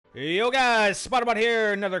Yo guys, Spottabot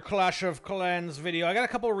here, another Clash of Clans video. I got a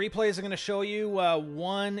couple of replays I'm going to show you.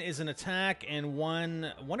 One is an attack and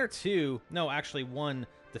one or two, no, actually one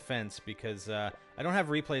defense because I don't have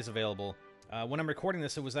replays available. When I'm recording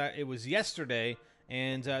this, it was yesterday,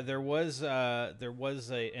 and there was an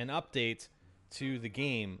update to the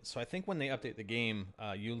game. So I think when they update the game,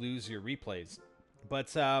 you lose your replays.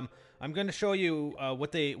 But I'm going to show you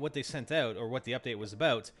what they sent out, or what the update was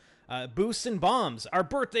about. Boosts and bombs. Our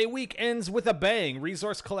birthday week ends with a bang.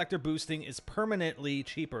 Resource collector boosting is permanently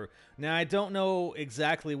cheaper. Now I don't know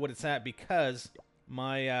exactly what it's at because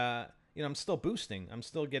my I'm still boosting. I'm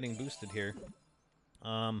still getting boosted here.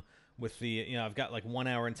 With the I've got like 1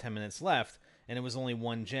 hour and 10 minutes left, and it was only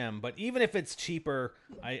 1 gem. But even if it's cheaper,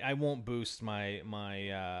 I won't boost my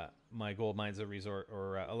gold mines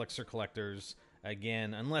or elixir collectors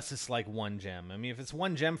again unless it's like 1 gem. I mean, if it's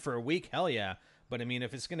 1 gem for a week, hell yeah. But I mean,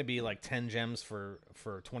 if it's going to be like 10 gems for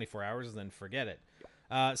 24 hours, then forget it.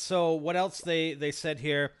 So what else they said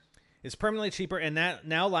here is permanently cheaper, and that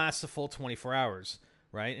now lasts a full 24 hours,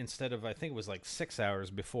 right? Instead of, I think it was like 6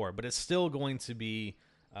 hours before, but it's still going to be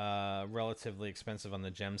relatively expensive on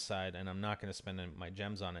the gem side, and I'm not going to spend my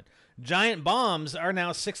gems on it. Giant bombs are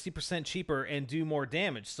now 60% cheaper and do more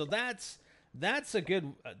damage. So that's a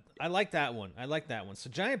good. I like that one. I like that one. So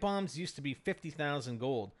giant bombs used to be 50,000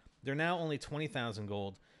 gold. They're now only 20,000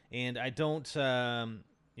 gold, and I don't. I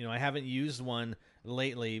haven't used one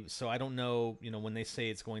lately, so I don't know. When they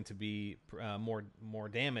say it's going to be more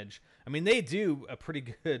damage. I mean, they do a pretty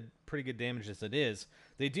good damage as it is.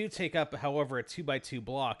 They do take up, however, a 2x2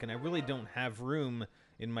 block, and I really don't have room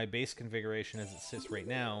in my base configuration as it sits right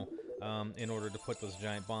now in order to put those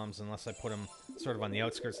giant bombs, unless I put them sort of on the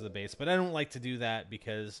outskirts of the base. But I don't like to do that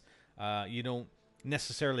because you don't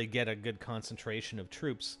necessarily get a good concentration of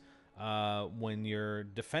troops when you're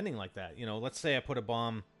defending like that. Let's say I put a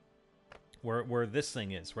bomb where this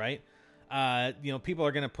thing is, right? People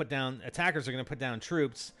are going to put down, attackers are going to put down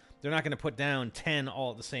troops. They're not going to put down 10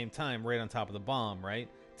 all at the same time right on top of the bomb, right?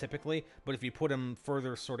 Typically. But if you put them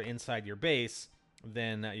further sort of inside your base,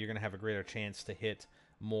 then you're going to have a greater chance to hit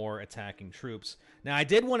more attacking troops. Now, I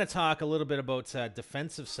did want to talk a little bit about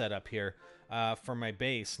defensive setup here for my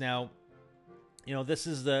base. Now, this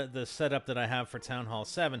is the setup that I have for Town Hall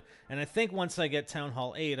 7, and I think once I get Town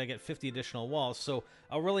Hall 8, I get 50 additional walls, so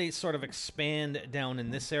I'll really sort of expand down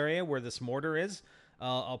in this area where this mortar is.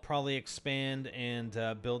 I'll probably expand and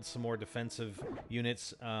build some more defensive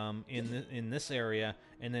units in this area,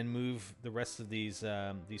 and then move the rest of these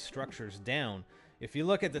structures down. If you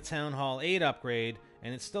look at the Town Hall 8 upgrade,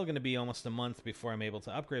 and it's still going to be almost a month before I'm able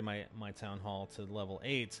to upgrade my Town Hall to level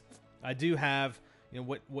 8, I do have...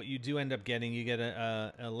 what you do end up getting, you get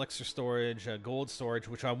a elixir storage, a gold storage,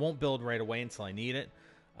 which I won't build right away until I need it.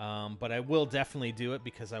 But I will definitely do it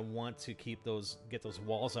because I want to get those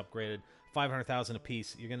walls upgraded. 500,000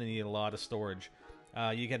 apiece. You're going to need a lot of storage.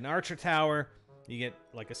 You get an archer tower. You get,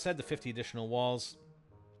 like I said, the 50 additional walls.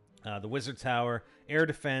 The wizard tower, air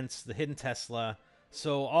defense, the hidden Tesla.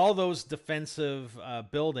 So all those defensive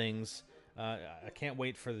buildings. I can't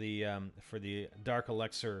wait for the dark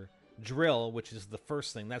elixir drill, which is the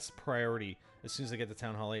first thing. That's priority. As soon as I get to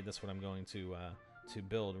Town Hall 8, that's what I'm going to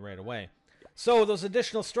build right away. So those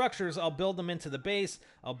additional structures, I'll build them into the base.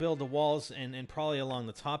 I'll build the walls and probably along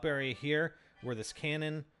the top area here where this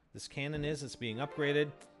cannon is. It's being upgraded.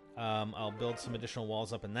 I'll build some additional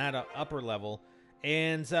walls up in that upper level.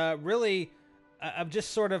 And really, I've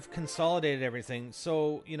just sort of consolidated everything.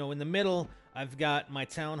 So, in the middle, I've got my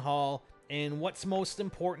Town Hall. And what's most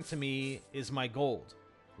important to me is my gold.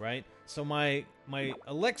 Right? So my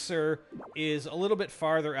elixir is a little bit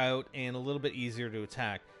farther out and a little bit easier to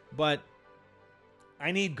attack. But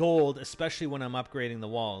I need gold, especially when I'm upgrading the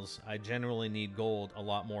walls. I generally need gold a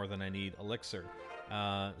lot more than I need elixir.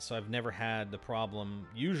 So I've never had the problem,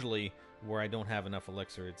 usually, where I don't have enough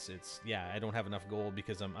elixir. I don't have enough gold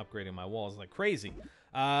because I'm upgrading my walls like crazy.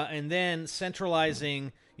 And then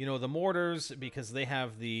centralizing, the mortars, because they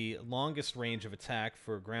have the longest range of attack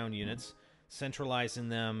for ground units. Centralizing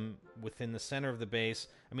them within the center of the base.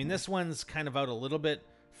 I mean, this one's kind of out a little bit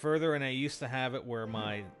further, and I used to have it where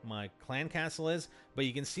my clan castle is, but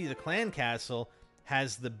you can see the clan castle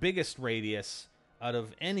has the biggest radius out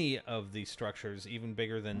of any of these structures, even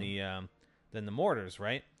bigger than the mortars,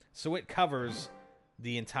 right? So it covers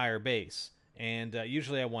the entire base. And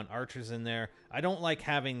usually I want archers in there. I don't like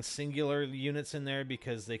having singular units in there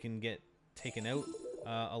because they can get taken out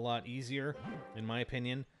a lot easier, in my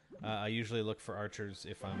opinion. I usually look for archers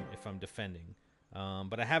if I'm defending,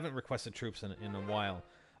 but I haven't requested troops in a while.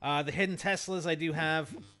 The hidden Teslas I do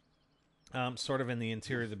have, sort of in the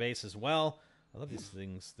interior of the base as well. I love these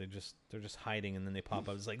things. They're just hiding and then they pop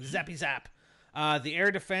up. It's like zappy zap. The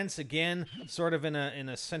air defense, again, sort of in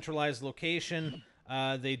a centralized location.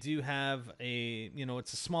 They do have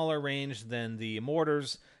it's a smaller range than the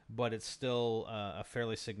mortars, but it's still a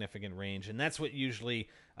fairly significant range, and that's what usually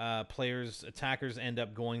attackers end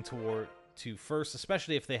up going to first,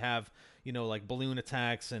 especially if they have like balloon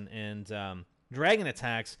attacks and dragon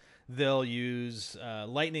attacks. They'll use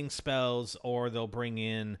lightning spells, or they'll bring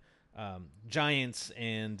in giants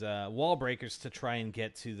and wall breakers to try and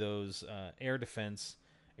get to those air defense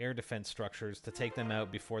structures to take them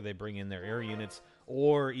out before they bring in their air units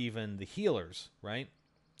or even the healers, right?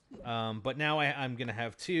 But now I'm going to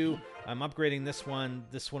have two. I'm upgrading this one.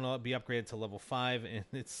 This one will be upgraded to level 5, and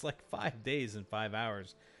it's like 5 days and 5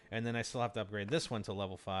 hours. And then I still have to upgrade this one to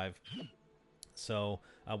level 5. So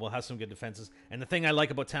we'll have some good defenses. And the thing I like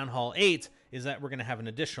about Town Hall 8 is that we're going to have an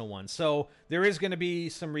additional one. So there is going to be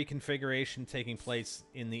some reconfiguration taking place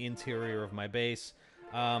in the interior of my base.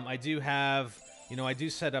 I do have, I do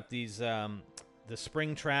set up these the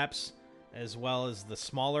spring traps as well as the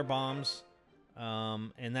smaller bombs.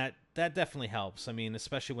 And that definitely helps. I mean,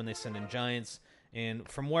 especially when they send in giants. And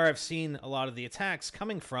from where I've seen a lot of the attacks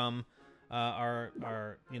coming from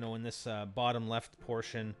are in this bottom left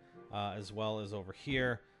portion, as well as over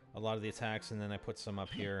here, a lot of the attacks, and then I put some up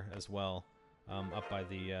here as well, up by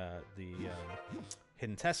the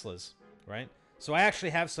hidden Teslas, right? So I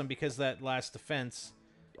actually have some because that last defense,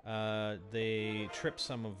 they tripped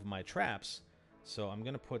some of my traps. So I'm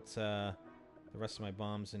gonna put the rest of my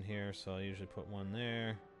bombs in here. So I usually put one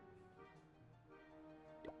there,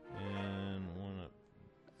 and one up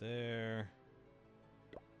there,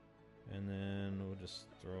 and then we'll just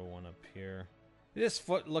throw one up here. Just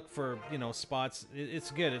look for spots.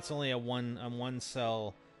 It's good. It's only a one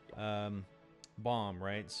cell bomb,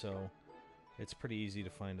 right? So it's pretty easy to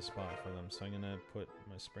find a spot for them. So I'm gonna put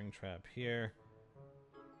my spring trap here,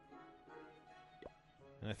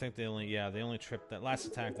 and I think they only tripped that last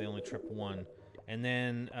attack. They only tripped one, and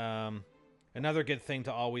then another good thing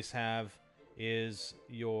to always have is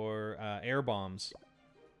your air bombs,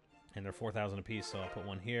 and they're 4,000 apiece. So I'll put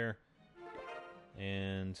one here,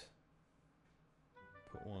 and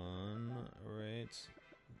put one right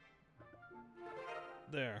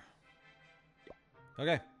there.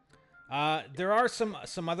 Okay. There are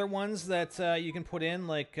some other ones that you can put in,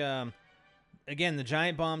 like again, the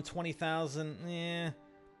giant bomb, 20,000. Yeah,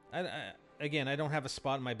 again, I don't have a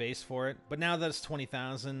spot in my base for it, but now that it's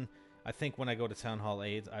 20,000, I think when I go to Town Hall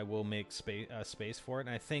 8, I will make space for it.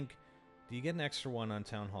 And I think, do you get an extra one on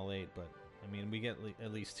Town Hall 8? But I mean, we get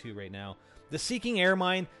at least 2 right now. The Seeking Air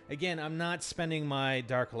Mine, again, I'm not spending my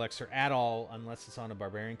Dark Elixir at all unless it's on a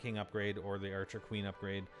Barbarian King upgrade or the Archer Queen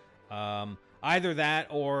upgrade. Either that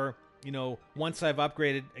or, once I've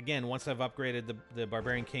upgraded the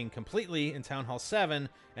Barbarian King completely in Town Hall 7,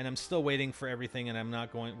 and I'm still waiting for everything, and I'm not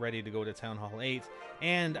ready to go to Town Hall 8,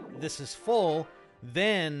 and this is full,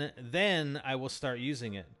 then I will start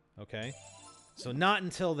using it, okay? So not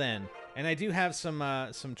until then. And I do have some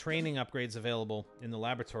training upgrades available in the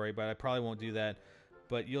laboratory, but I probably won't do that.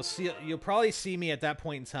 But you'll probably see me at that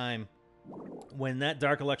point in time when that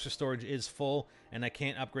Dark Elixir storage is full and I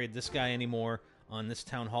can't upgrade this guy anymore on this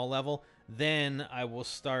Town Hall level. Then I will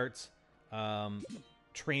start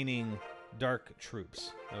training Dark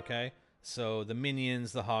troops. Okay, so the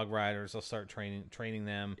minions, the Hog Riders, I'll start training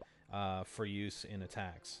them for use in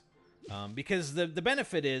attacks. Because the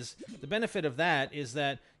benefit of that is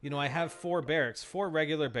that I have 4 barracks, 4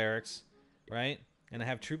 regular barracks, right? And I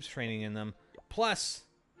have troops training in them, plus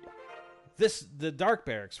the dark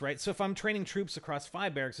barracks, right? So if I'm training troops across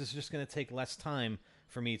 5 barracks, it's just going to take less time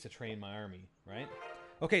for me to train my army, right?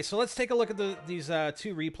 Okay, so let's take a look at these 2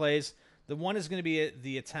 replays. The one is going to be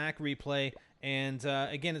the attack replay, and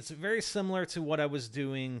again, it's very similar to what I was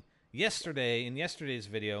doing yesterday in yesterday's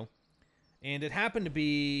video. And it happened to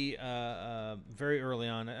be very early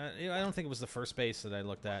on. I don't think it was the first base that I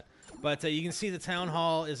looked at. But you can see the Town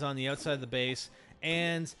Hall is on the outside of the base.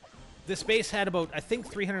 And this base had about, I think,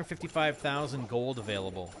 355,000 gold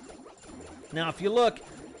available. Now, if you look,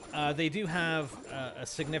 they do have a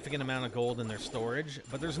significant amount of gold in their storage.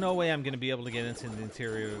 But there's no way I'm going to be able to get into the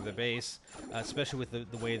interior of the base, especially with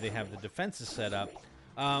the way they have the defenses set up.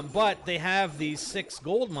 But they have these 6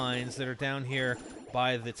 gold mines that are down here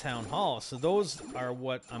by the Town Hall. So those are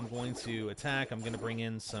what I'm going to attack. I'm going to bring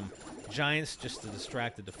in some giants just to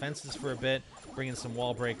distract the defenses for a bit, bring in some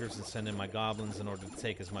wall breakers, and send in my goblins in order to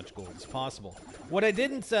take as much gold as possible. What I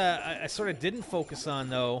didn't, I sort of didn't focus on,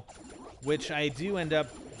 though, which I do end up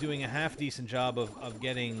doing a half-decent job of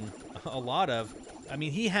getting a lot of. I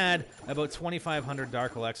mean, he had about 2,500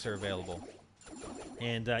 Dark Elixir available.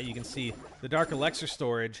 And you can see the Dark Elixir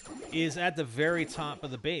storage is at the very top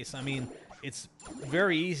of the base. I mean, it's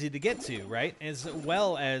very easy to get to, right? As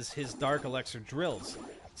well as his Dark Elixir drills.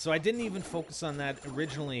 So I didn't even focus on that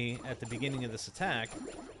originally at the beginning of this attack.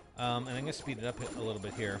 And I'm going to speed it up a little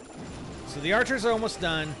bit here. So the archers are almost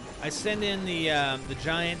done. I send in the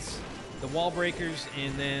giants, the wall breakers,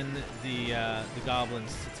 and then the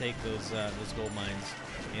goblins to take those gold mines.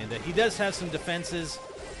 And he does have some defenses.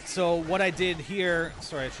 So what I did here,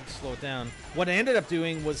 sorry, I should slow it down. What I ended up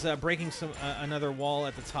doing was breaking another wall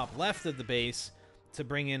at the top left of the base to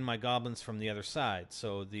bring in my goblins from the other side,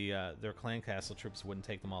 so their clan castle troops wouldn't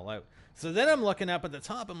take them all out. So then I'm looking up at the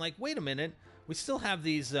top. I'm like, wait a minute, we still have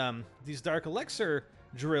these Dark Elixir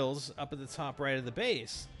drills up at the top right of the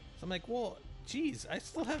base. So I'm like, well, geez, I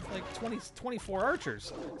still have like 24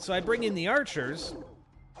 archers. So I bring in the archers.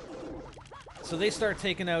 So they start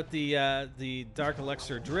taking out the Dark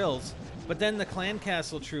Elixir drills, but then the clan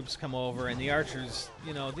castle troops come over, and the archers,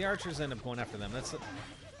 you know, the archers end up going after them.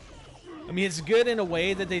 I mean, it's good in a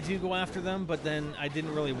way that they do go after them, but then I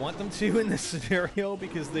didn't really want them to in this scenario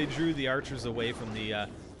because they drew the archers away from the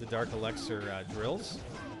Dark Elixir drills,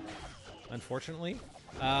 unfortunately.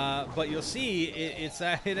 But you'll see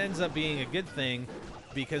it ends up being a good thing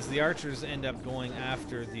because the archers end up going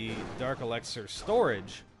after the Dark Elixir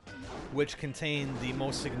storage, which contained the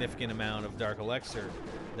most significant amount of Dark Elixir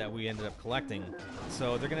that we ended up collecting.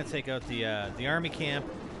 So they're going to take out the army camp,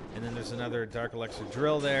 and then there's another Dark Elixir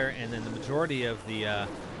drill there, and then the majority of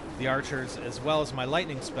the archers, as well as my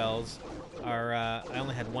lightning spells, are I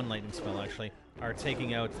only had one lightning spell actually, are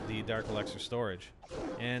taking out the Dark Elixir storage,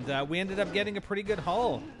 and we ended up getting a pretty good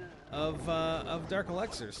haul of Dark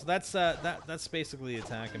Elixir. So that's basically the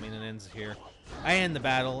attack. I mean, it ends here. I end the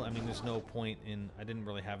battle. I mean, there's no point in. I didn't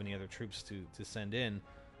really have any other troops to send in,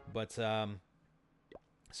 but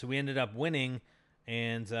so we ended up winning,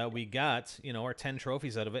 and we got, you know, our 10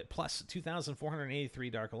 trophies out of it, plus 2,483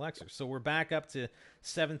 Dark Elixirs. So we're back up to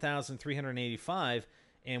 7,385,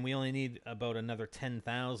 and we only need about another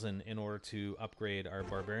 10,000 in order to upgrade our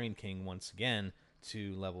Barbarian King once again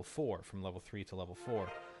to level 4, from level 3 to level 4.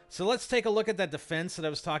 So let's take a look at that defense that I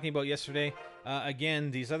was talking about yesterday.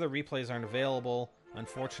 Again, these other replays aren't available,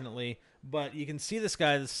 unfortunately, but you can see this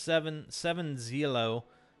guy, the 7 Zilu.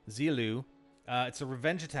 It's a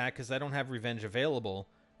revenge attack because I don't have revenge available,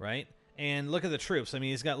 right? And look at the troops. I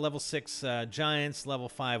mean, he's got level 6 giants, level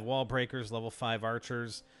 5 wall breakers, level 5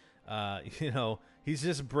 archers. You know, he's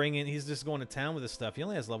just going to town with this stuff. He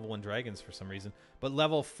only has level 1 dragons for some reason, but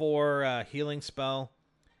level 4 healing spell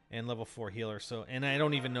and level 4 healer. So, and I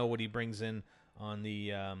don't even know what he brings in on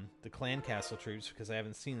the clan castle troops because I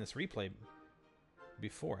haven't seen this replay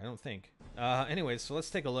before, I don't think. Anyways, so let's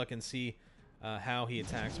take a look and see how he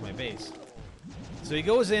attacks my base. So he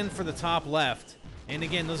goes in for the top left, and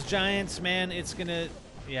again, those giants, man, it's gonna,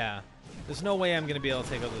 yeah, there's no way I'm gonna be able to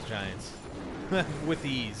take out those giants with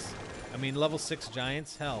ease. I mean, level 6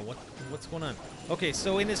 giants, hell, what's going on? Okay,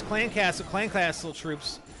 so in his clan castle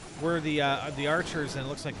troops were the archers, and it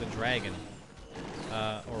looks like the dragon,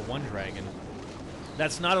 or 1 dragon.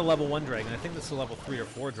 That's not a level 1 dragon. I think that's a level 3 or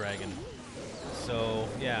 4 dragon. So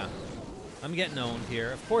yeah, I'm getting owned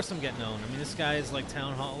here. Of course I'm getting owned. I mean, this guy is like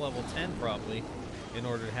Town Hall level 10 probably in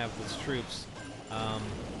order to have those troops.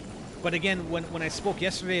 But again, when I spoke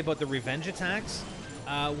yesterday about the revenge attacks,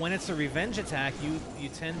 when it's a revenge attack, you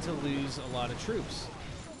tend to lose a lot of troops.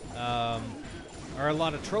 Or a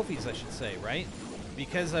lot of trophies, I should say, right?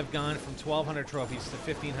 Because I've gone from 1,200 trophies to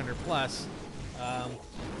 1,500 plus,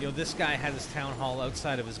 you know, this guy had his Town Hall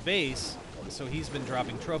outside of his base, so he's been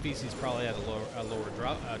dropping trophies. He's probably at a lower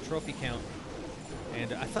trophy count.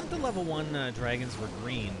 And I thought the level 1 dragons were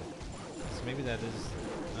green, so maybe that is,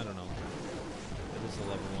 I don't know. That is the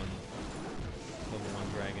level 1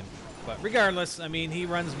 dragon. But regardless, I mean, he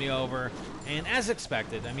runs me over, and as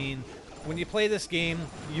expected, I mean, when you play this game,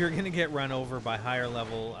 you're going to get run over by higher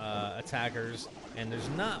level attackers, and there's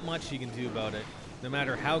not much you can do about it, no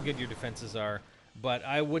matter how good your defenses are. But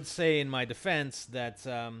I would say in my defense that,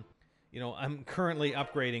 you know, I'm currently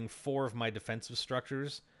upgrading 4 of my defensive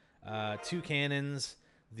structures, 2 cannons,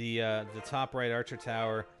 the top right archer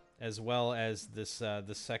tower, as well as this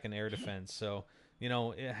the second air defense. So, you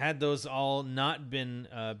know, had those all not been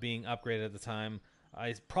being upgraded at the time,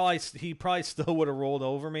 he probably still would have rolled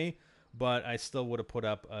over me, but I still would have put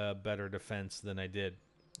up a better defense than I did.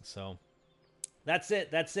 So that's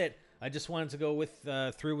it. I just wanted to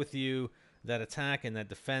go through with you that attack and that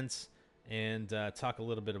defense, and talk a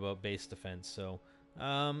little bit about base defense. So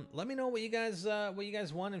let me know what you guys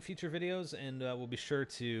want in future videos, and we'll be sure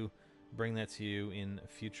to bring that to you in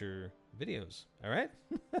future videos. All right.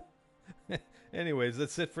 Anyways,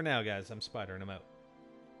 that's it for now, guys. I'm Spider, and I'm out.